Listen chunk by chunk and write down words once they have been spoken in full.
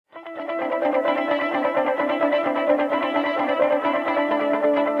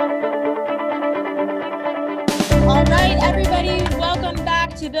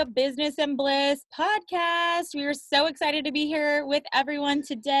to the Business and Bliss podcast. We are so excited to be here with everyone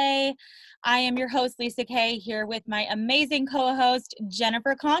today. I am your host, Lisa Kay, here with my amazing co-host,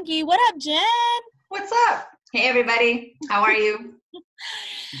 Jennifer Conkey. What up, Jen? What's up? Hey, everybody. How are you?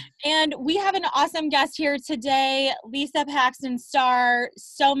 And we have an awesome guest here today, Lisa Paxton Starr.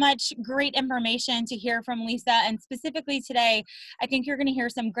 So much great information to hear from Lisa. And specifically today, I think you're going to hear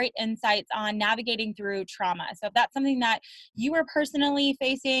some great insights on navigating through trauma. So if that's something that you are personally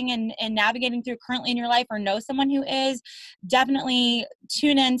facing and navigating through currently in your life or know someone who is, definitely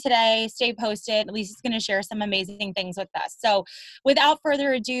tune in today, stay posted. Lisa's going to share some amazing things with us. So without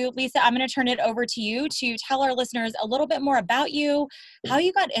further ado, Lisa, I'm going to turn it over to you to tell our listeners a little bit more about you, how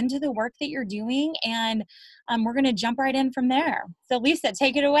you got into the work that you're doing, and we're going to jump right in from there. So Lisa,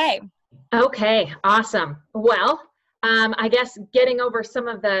 take it away. Okay, awesome. Well, I guess getting over some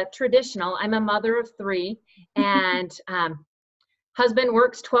of the traditional, I'm a mother of 3 and husband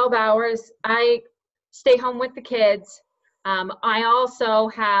works 12 hours. I stay home with the kids. I also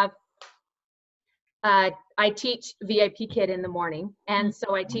have, I teach VIP Kid in the morning. And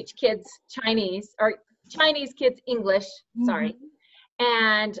so I teach kids Chinese kids English, sorry.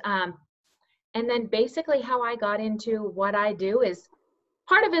 And then basically how I got into what I do is,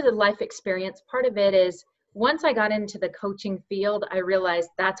 part of it is a life experience. Part of it is, once I got into the coaching field, I realized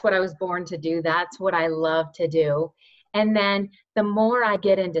that's what I was born to do. That's what I love to do. And then the more I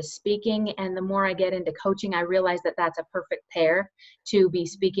get into speaking and the more I get into coaching, I realize that that's a perfect pair to be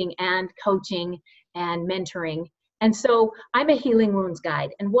speaking and coaching and mentoring. And so I'm a healing wounds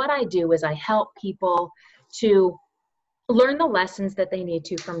guide. And what I do is I help people to learn the lessons that they need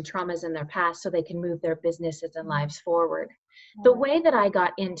to from traumas in their past so they can move their businesses and lives forward. The way that I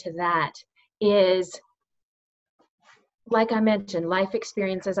got into that is, like I mentioned, life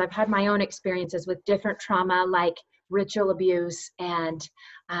experiences. I've had my own experiences with different trauma, like ritual abuse and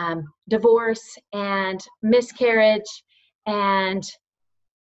divorce and miscarriage and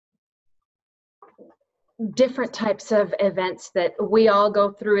different types of events that we all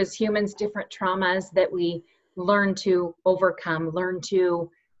go through as humans, different traumas that we learn to overcome, learn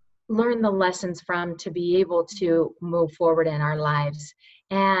the lessons from, to be able to move forward in our lives.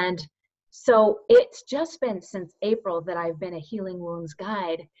 And so it's just been since April that I've been a healing wounds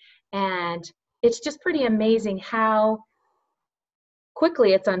guide. And it's just pretty amazing how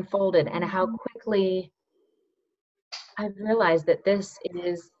quickly it's unfolded and how quickly I've realized that this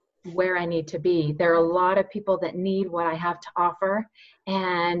is where I need to be. There are a lot of people that need what I have to offer,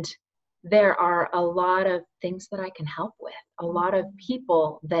 and there are a lot of things that I can help with, a lot of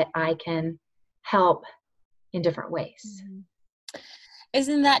people that I can help in different ways.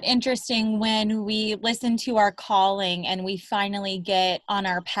 Isn't that interesting when we listen to our calling and we finally get on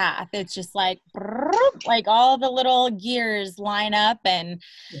our path? It's just like all the little gears line up and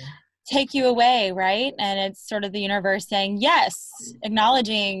take you away, right? And it's sort of the universe saying, yes,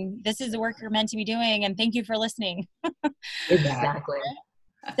 acknowledging this is the work you're meant to be doing, and thank you for listening. Exactly.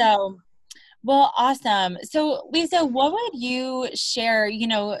 So, well, awesome. So, Lisa, what would you share,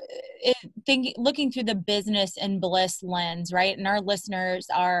 looking through the business and bliss lens, right? And our listeners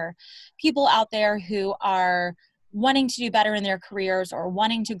are people out there who are wanting to do better in their careers or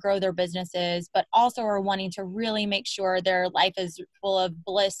wanting to grow their businesses, but also are wanting to really make sure their life is full of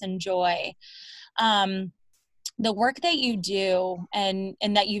bliss and joy. The work that you do and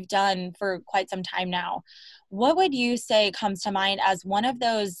that you've done for quite some time now, what would you say comes to mind as one of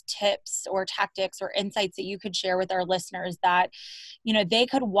those tips or tactics or insights that you could share with our listeners that, they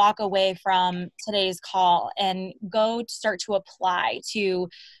could walk away from today's call and go start to apply to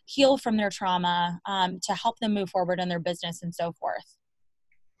heal from their trauma, to help them move forward in their business and so forth?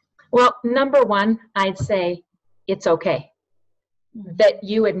 Well, number one, I'd say it's okay that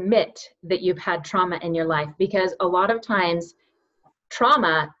you admit that you've had trauma in your life, because a lot of times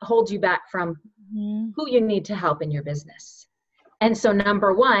trauma holds you back from who you need to help in your business. And so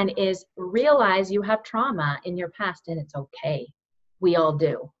number one is realize you have trauma in your past, and it's okay. We all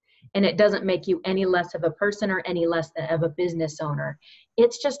do. And it doesn't make you any less of a person or any less of a business owner.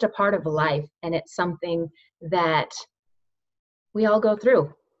 It's just a part of life, and it's something that we all go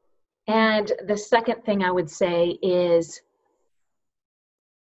through. And the second thing I would say is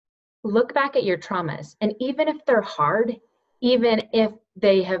look back at your traumas, and even if they're hard, even if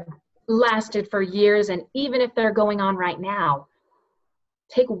they have lasted for years, and even if they're going on right now,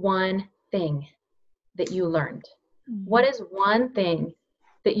 take one thing that you learned. What is one thing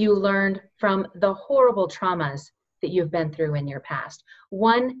that you learned from the horrible traumas that you've been through in your past?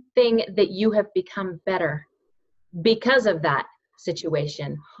 One thing that you have become better because of that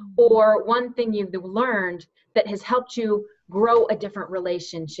situation, or one thing you've learned that has helped you grow a different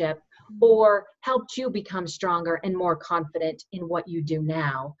relationship or helped you become stronger and more confident in what you do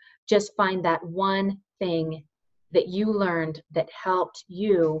now. Just find that one thing that you learned that helped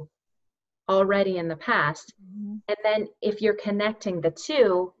you already in the past. And then if you're connecting the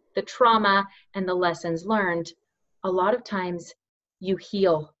two, the trauma and the lessons learned, a lot of times you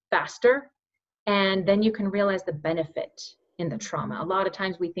heal faster, and then you can realize the benefit in the trauma. A lot of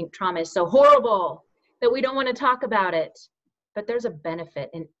times we think trauma is so horrible that we don't want to talk about it, but there's a benefit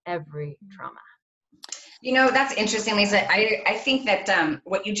in every trauma. You know, that's interesting, Lisa. I think that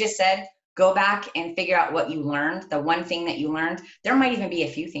what you just said, go back and figure out what you learned, the one thing that you learned. There might even be a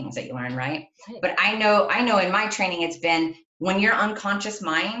few things that you learned, right? But I know in my training, it's been when your unconscious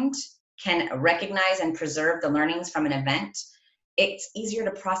mind can recognize and preserve the learnings from an event, it's easier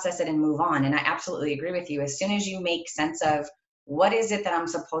to process it and move on. And I absolutely agree with you. As soon as you make sense of what is it that I'm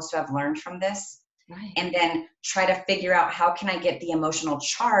supposed to have learned from this, right, and then try to figure out how can I get the emotional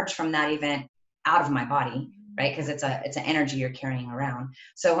charge from that event out of my body, right? Because it's an energy you're carrying around.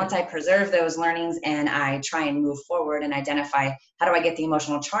 So once I preserve those learnings and I try and move forward and identify how do I get the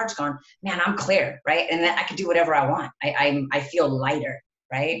emotional charge gone, man, I'm clear, right? And then I can do whatever I want. I feel lighter,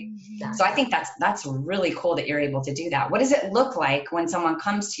 right? Exactly. So I think that's really cool that you're able to do that. What does it look like when someone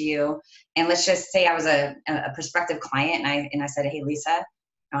comes to you, and let's just say I was a prospective client and I said, hey, Lisa,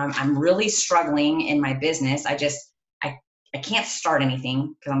 I'm really struggling in my business. I can't start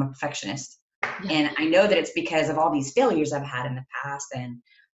anything because I'm a perfectionist. Yeah. And I know that it's because of all these failures I've had in the past. And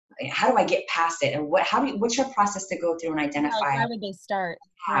how do I get past it? And what's your process to go through and identify? How would they start?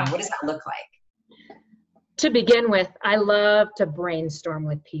 What does that look like? To begin with, I love to brainstorm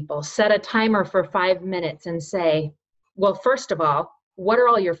with people. Set a timer for 5 minutes and say, well, first of all, what are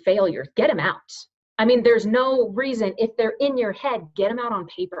all your failures? Get them out. I mean, there's no reason, if they're in your head, get them out on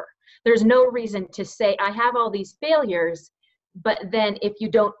paper. There's no reason to say, I have all these failures, but then if you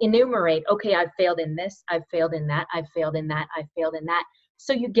don't enumerate, okay, I've failed in this, I've failed in that, I've failed in that, I've failed in that.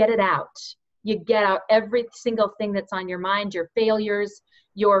 So you get it out. You get out every single thing that's on your mind, your failures,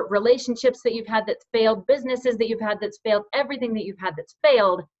 your relationships that you've had that's failed, businesses that you've had that's failed, everything that you've had that's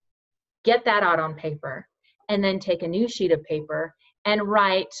failed. Get that out on paper, and then take a new sheet of paper and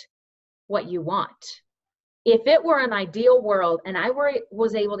write what you want. If it were an ideal world and I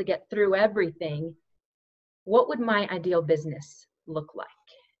was able to get through everything, what would my ideal business look like?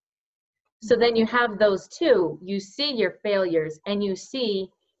 So then you have those two. You see your failures and you see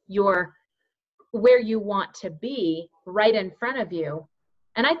where you want to be right in front of you.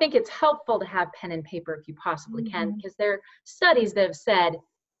 And I think it's helpful to have pen and paper if you possibly can, because there are studies that have said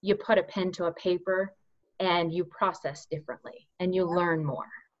you put a pen to a paper and you process differently and you learn more.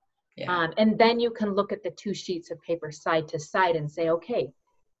 Yeah. And then you can look at the two sheets of paper side to side and say, okay,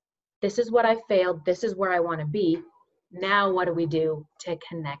 this is what I failed. This is where I want to be. Now what do we do to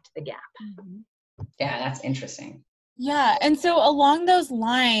connect the gap? Yeah, that's interesting. Yeah. And so along those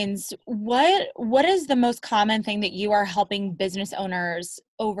lines, what is the most common thing that you are helping business owners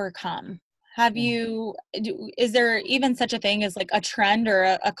overcome? Is there even such a thing as like a trend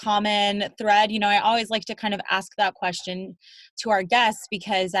or a common thread? You know, I always like to kind of ask that question to our guests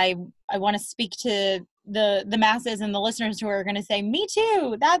because I want to speak to the masses and the listeners who are going to say, me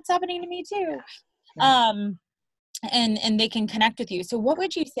too, that's happening to me too. And they can connect with you. So what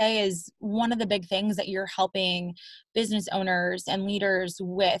would you say is one of the big things that you're helping business owners and leaders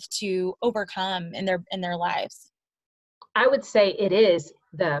with to overcome in their lives? I would say it is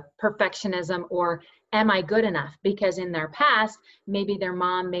the perfectionism, or am I good enough? Because in their past, maybe their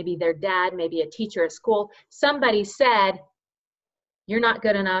mom, maybe their dad, maybe a teacher at school, somebody said, you're not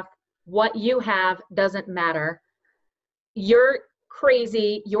good enough. What you have doesn't matter. You're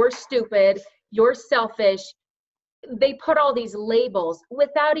crazy. You're stupid. You're selfish. They put all these labels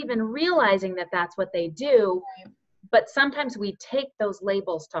without even realizing that that's what they do. Right. But sometimes we take those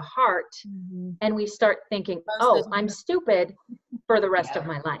labels to heart and we start thinking, I'm stupid for the rest of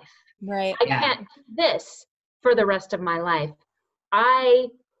my life. Right. I can't do this for the rest of my life.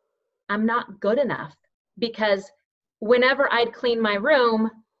 I'm not good enough, because whenever I'd clean my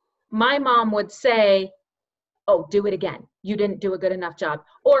room, my mom would say, oh, do it again. You didn't do a good enough job,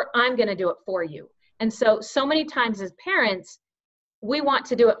 or I'm going to do it for you. And so many times as parents, we want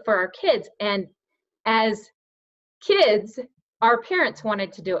to do it for our kids. And as kids, our parents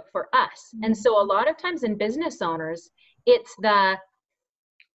wanted to do it for us. And so a lot of times in business owners, it's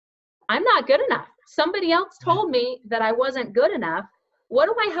I'm not good enough. Somebody else told me that I wasn't good enough. What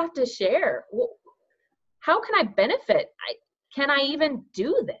do I have to share? How can I benefit? Can I even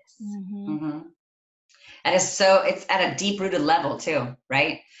do this? That is it's at a deep rooted level too,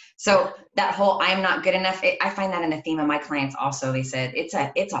 right? So that whole I'm not good enough, I find that in the theme of my clients also. They said it's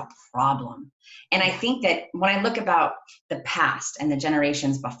a problem. And I think that when I look about the past and the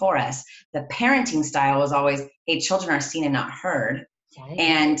generations before us, the parenting style was always, hey, children are seen and not heard. Right.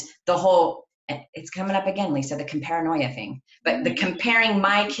 And the whole, it's coming up again, Lisa, the comparanoia thing. But the comparing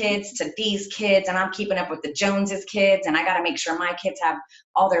my kids to these kids, and I'm keeping up with the Joneses kids, and I got to make sure my kids have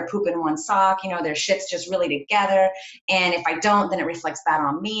all their poop in one sock, their shit's just really together. And if I don't, then it reflects bad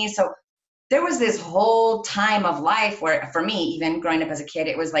on me. So there was this whole time of life where, for me, even growing up as a kid,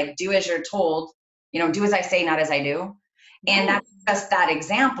 it was like, do as you're told, do as I say, not as I do. And that's just that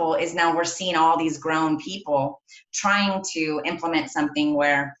example is now we're seeing all these grown people trying to implement something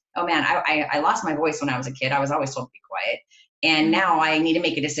where, oh man, I lost my voice when I was a kid. I was always told to be quiet. And now I need to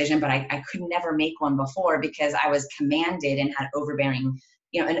make a decision, but I could never make one before because I was commanded and had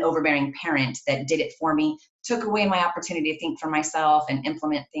an overbearing parent that did it for me, took away my opportunity to think for myself and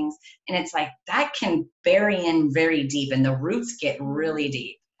implement things. And it's like, that can bury in very deep and the roots get really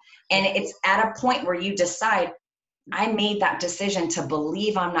deep. And it's at a point where you decide, I made that decision to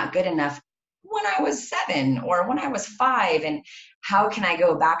believe I'm not good enough when I was 7 or when I was 5. And how can I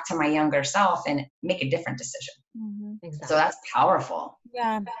go back to my younger self and make a different decision? Mm-hmm. Exactly. So that's powerful.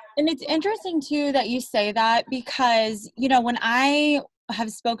 Yeah. And it's interesting too that you say that because, when I have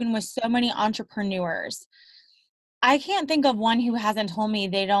spoken with so many entrepreneurs, I can't think of one who hasn't told me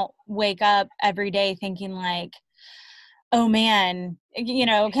they don't wake up every day thinking like, oh man,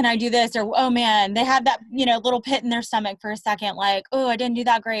 can I do this? Or, oh man, they have that, little pit in their stomach for a second, like, oh, I didn't do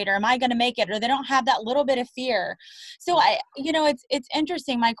that great. Or am I going to make it? Or they don't have that little bit of fear. So it's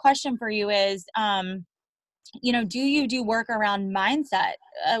interesting. My question for you is, do you do work around mindset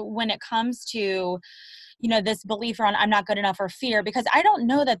when it comes to, this belief around I'm not good enough or fear? Because I don't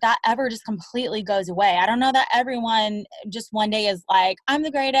know that ever just completely goes away. I don't know that everyone just one day is like, I'm the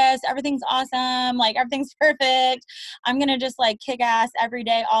greatest, everything's awesome, like everything's perfect, I'm going to just like kick ass every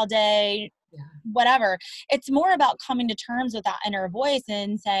day, all day, whatever. It's more about coming to terms with that inner voice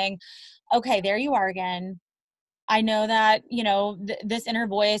and saying, okay, there you are again. I know that, this inner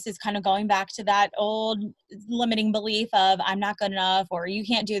voice is kind of going back to that old limiting belief of I'm not good enough or you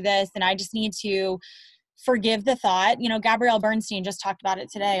can't do this. And I just need to forgive the thought. Gabrielle Bernstein just talked about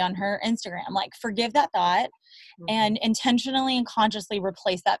it today on her Instagram, like forgive that thought and intentionally and consciously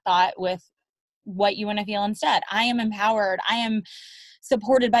replace that thought with what you want to feel instead. I am empowered. I am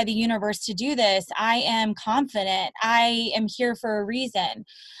supported by the universe to do this. I am confident. I am here for a reason.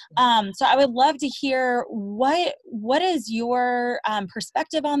 So I would love to hear what is your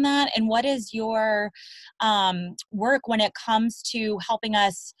perspective on that, and what is your work when it comes to helping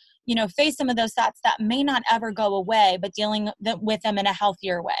us, face some of those thoughts that may not ever go away, but dealing with them in a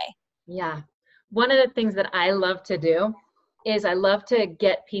healthier way. Yeah. One of the things that I love to do is I love to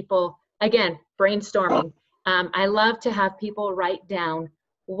get people, again, brainstorming. I love to have people write down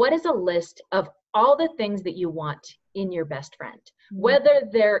what is a list of all the things that you want in your best friend, whether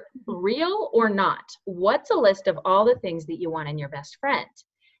they're real or not. What's a list of all the things that you want in your best friend?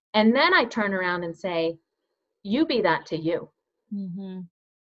 And then I turn around and say, you be that to you. Mm-hmm.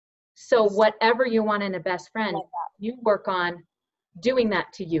 So whatever you want in a best friend, you work on doing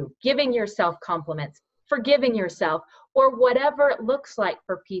that to you, giving yourself compliments, forgiving yourself, or whatever it looks like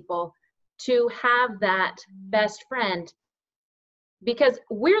for people to have that best friend, because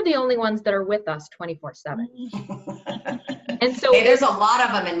we're the only ones that are with us 24/7. And so hey, there's a lot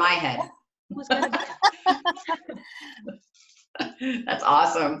of them in my head. That's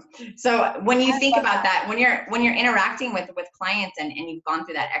awesome. So when you think about that, when you're interacting with clients and you've gone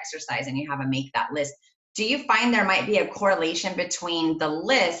through that exercise and you have to make that list, do you find there might be a correlation between the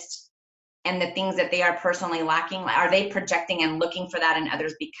list and the things that they are personally lacking? Are they projecting and looking for that in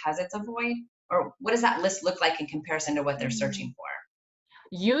others because it's a void? Or what does that list look like in comparison to what they're searching for?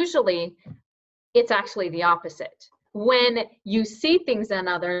 Usually it's actually the opposite. When you see things in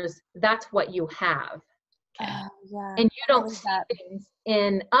others, that's what you have. Yeah. And you don't see things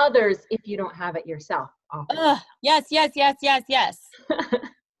in others if you don't have it yourself. Yes.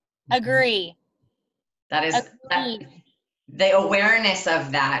 Agree. That is the awareness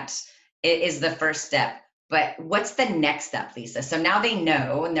of that is the first step. But what's the next step, Lisa? So now they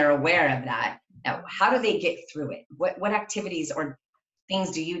know and they're aware of that. Now, how do they get through it? What activities or things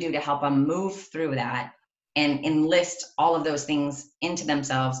do you do to help them move through that and enlist all of those things into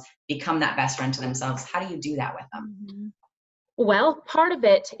themselves, become that best friend to themselves? How do you do that with them? Well, part of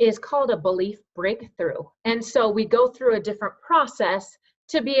it is called a belief breakthrough. And so we go through a different process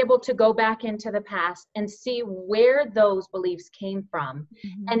to be able to go back into the past and see where those beliefs came from,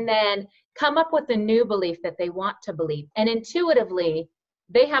 and then come up with a new belief that they want to believe. And intuitively,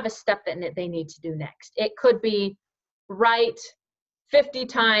 they have a step that they need to do next. It could be write 50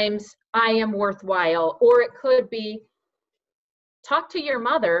 times, I am worthwhile, or it could be talk to your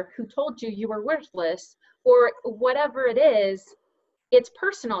mother who told you you were worthless, or whatever it is. It's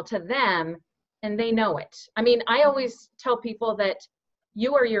personal to them and they know it. I mean, I always tell people that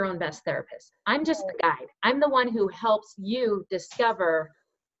you are your own best therapist. I'm just the guide. I'm the one who helps you discover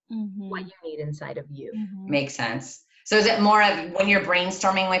what you need inside of you. Makes sense. So is it more of when you're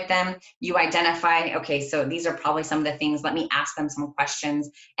brainstorming with them, you identify, okay, so these are probably some of the things, let me ask them some questions,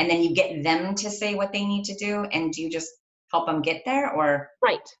 and then you get them to say what they need to do, and do you just help them get there, or?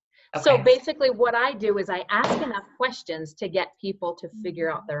 Right. Okay. So basically what I do is I ask enough questions to get people to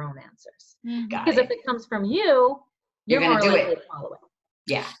figure out their own answers. Because if it comes from you, you're going to do it. To follow it.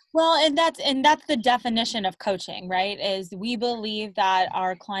 Yeah. Well, and that's the definition of coaching, right? Is we believe that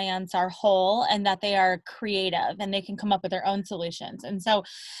our clients are whole and that they are creative and they can come up with their own solutions. And so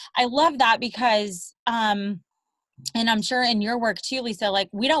I love that because, and I'm sure in your work too, Lisa, like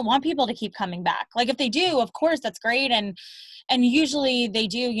we don't want people to keep coming back. Like if they do, of course, that's great. And usually they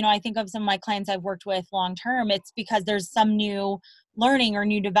do, you know, I think of some of my clients I've worked with long-term, it's because there's some new learning or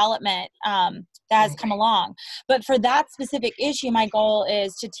new development that has come along. But for that specific issue, my goal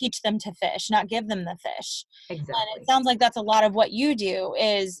is to teach them to fish, not give them the fish. Exactly. And it sounds like that's a lot of what you do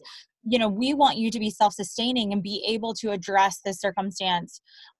is, you know, we want you to be self-sustaining and be able to address this circumstance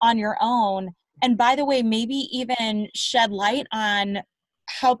on your own. And by the way, maybe even shed light on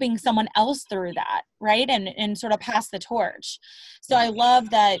helping someone else through that, right? And sort of pass the torch. So I love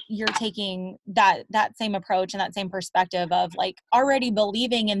that you're taking that same approach and that same perspective of like already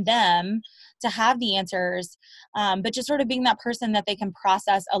believing in them to have the answers, but just sort of being that person that they can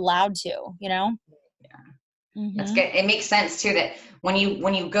process aloud to, you know? Yeah. That's good. It makes sense too that when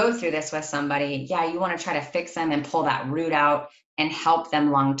you go through this with somebody, yeah, you want to try to fix them and pull that root out and help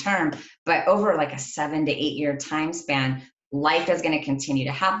them long term. But over like a 7 to 8 year time span, life is going to continue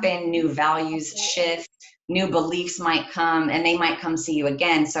to happen. New values shift, new beliefs might come, and they might come see you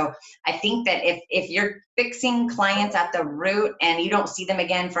again. So I think that if you're fixing clients at the root and you don't see them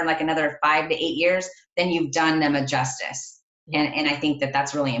again for like another 5 to 8 years, then you've done them a justice. And I think that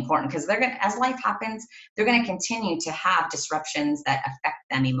that's really important because they're going to, as life happens, they're going to continue to have disruptions that affect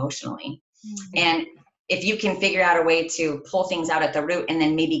them emotionally. And if you can figure out a way to pull things out at the root and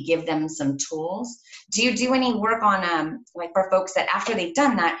then maybe give them some tools. Do you do any work on like for folks that after they've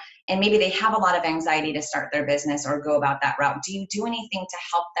done that and maybe they have a lot of anxiety to start their business or go about that route, do you do anything to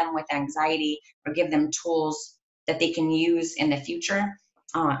help them with anxiety or give them tools that they can use in the future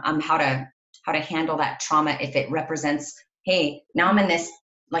on how to handle that trauma if it represents, hey, now I'm in this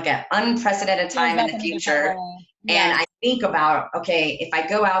like an unprecedented time in the future. And I think about, okay, if I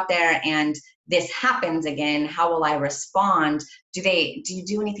go out there and this happens again, how will I respond? Do you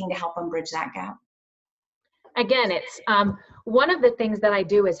do anything to help them bridge that gap? Again, it's one of the things that I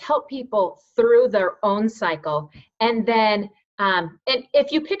do is help people through their own cycle. And then, and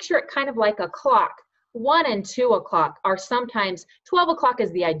if you picture it kind of like a clock, 1 and 2 o'clock are sometimes, 12 o'clock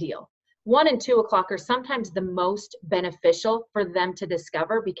is the ideal. 1 and 2 o'clock are sometimes the most beneficial for them to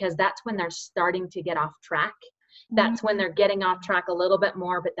discover because that's when they're starting to get off track. That's when they're getting off track a little bit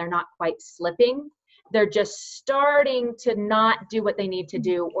more, but they're not quite slipping. They're just starting to not do what they need to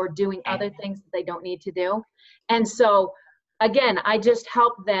do or doing other things that they don't need to do. And so, again, I just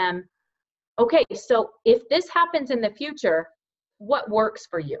help them. Okay, so if this happens in the future, what works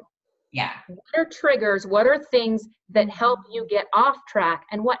for you? Yeah. What are triggers? What are things that help you get off track?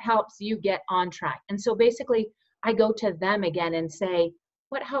 And what helps you get on track? And so basically, I go to them again and say,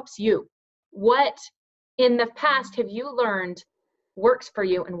 what helps you? What in the past have you learned works for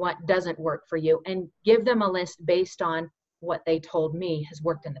you and what doesn't work for you? And give them a list based on what they told me has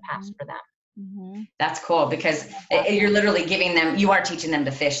worked in the past for them. That's cool because you're literally you are teaching them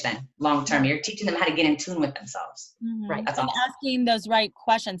to fish then long term. You're teaching them how to get in tune with themselves. Right. That's and awesome. asking those right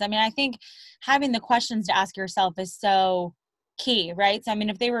questions. I mean, I think having the questions to ask yourself is so key, right? So, I mean,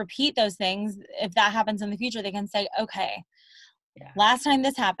 if they repeat those things, if that happens in the future, they can say, okay, last time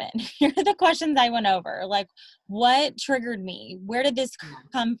this happened, here are the questions I went over. Like, what triggered me? Where did this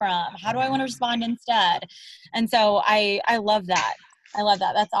come from? How do I want to respond instead? And so I love that. I love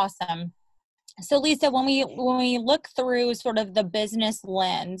that. That's awesome. So Lisa, when we look through sort of the business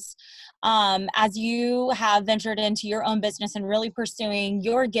lens, as you have ventured into your own business and really pursuing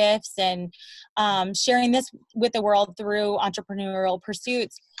your gifts and sharing this with the world through entrepreneurial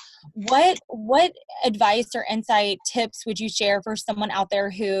pursuits, what advice or insight tips would you share for someone out there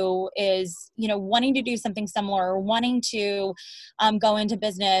who is, wanting to do something similar or wanting to go into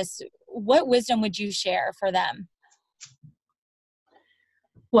business? What wisdom would you share for them?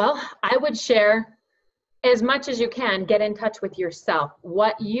 Well, I would share as much as you can, get in touch with yourself,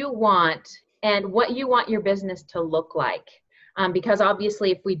 what you want and what you want your business to look like. Because obviously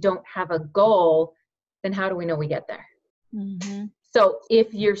if we don't have a goal, then how do we know we get there? Mm-hmm. So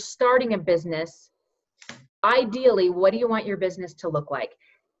if you're starting a business, ideally, what do you want your business to look like?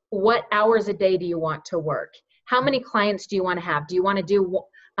 What hours a day do you want to work? How many clients do you want to have? Do you want to do,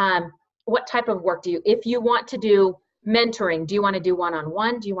 what type of work do you, if you want to do mentoring, do you want to do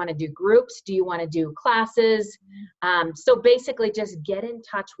one-on-one? Do you want to do groups? Do you want to do classes? So basically just get in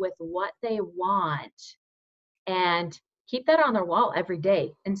touch with what they want and keep that on their wall every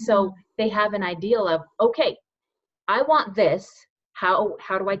day. And so they have an ideal of, okay, I want this. How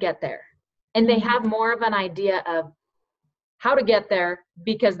do I get there? And they have more of an idea of how to get there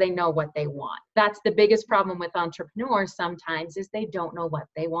because they know what they want. That's the biggest problem with entrepreneurs sometimes, is they don't know what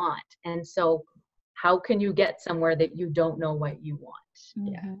they want. And so how can you get somewhere that you don't know what you want?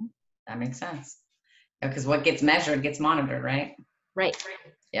 Yeah, that makes sense. Because what gets measured gets monitored, right? Right.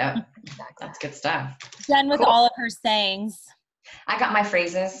 Yeah, exactly. That's good stuff. Jen with all of her sayings. I got my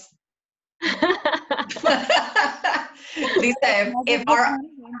phrases. Lisa, if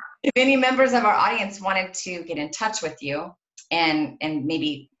any members of our audience wanted to get in touch with you and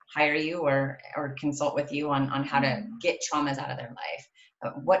maybe hire you or consult with you on how to get traumas out of their life,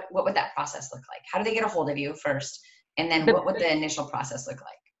 what would that process look like? How do they get a hold of you first? And then what would the initial process look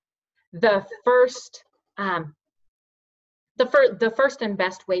like? The first and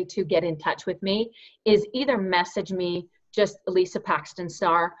best way to get in touch with me is either message me, just Lisa Paxton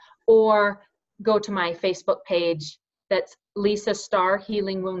Starr, or go to my Facebook page. That's Lisa Starr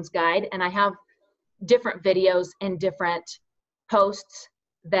Healing Wounds Guide. And I have different videos and different posts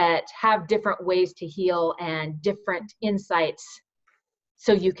that have different ways to heal and different insights,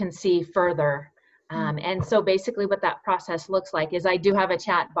 so you can see further. And so basically what that process looks like is I do have a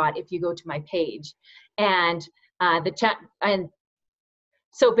chat bot if you go to my page, and the chat, and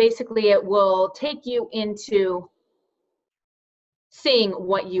so basically it will take you into seeing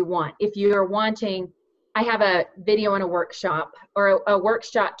what you want. If you're wanting, I have a video and a workshop, or a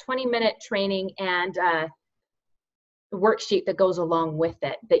workshop 20-minute training and a worksheet that goes along with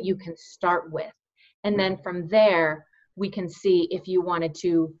it that you can start with. And then from there, we can see if you wanted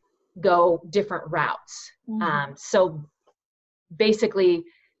to go different routes. So basically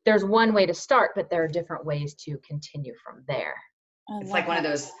there's one way to start, but there are different ways to continue from there. It's like one of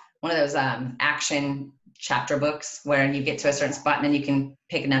those action chapter books where you get to a certain spot and then you can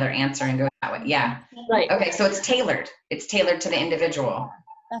pick another answer and go that way. Yeah. Right. Okay. So it's tailored to the individual.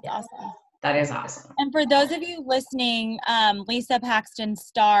 That's awesome. That is awesome. And for those of you listening, Lisa Paxton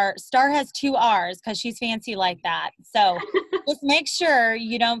Starr has 2 R's because she's fancy like that. So just make sure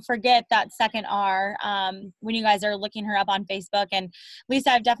you don't forget that second R when you guys are looking her up on Facebook. And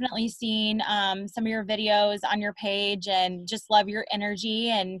Lisa, I've definitely seen some of your videos on your page and just love your energy.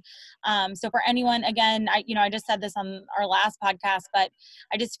 And so for anyone, again, I just said this on our last podcast, but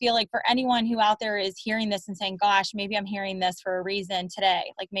I just feel like for anyone who out there is hearing this and saying, gosh, maybe I'm hearing this for a reason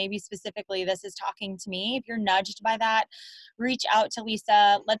today, like maybe specifically this is talking to me. If you're nudged by that, reach out to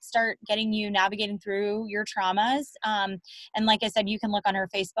Lisa. Let's start getting you navigating through your traumas. And like I said, you can look on her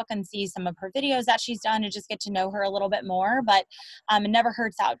Facebook and see some of her videos that she's done and just get to know her a little bit more. But it never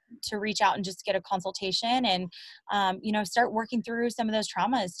hurts to reach out and just get a consultation and, start working through some of those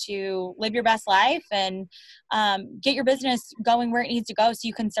traumas to live your best life and get your business going where it needs to go so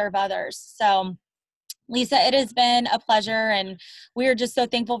you can serve others. So Lisa, it has been a pleasure, and we are just so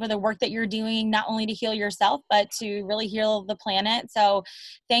thankful for the work that you're doing, not only to heal yourself, but to really heal the planet. So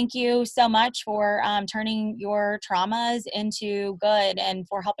thank you so much for turning your traumas into good and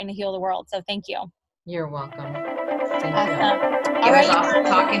for helping to heal the world. So thank you. You're welcome. Awesome. It was awesome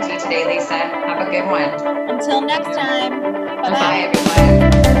talking to you today, Lisa. Have a good one. Until next time. Bye-bye. Bye, everyone.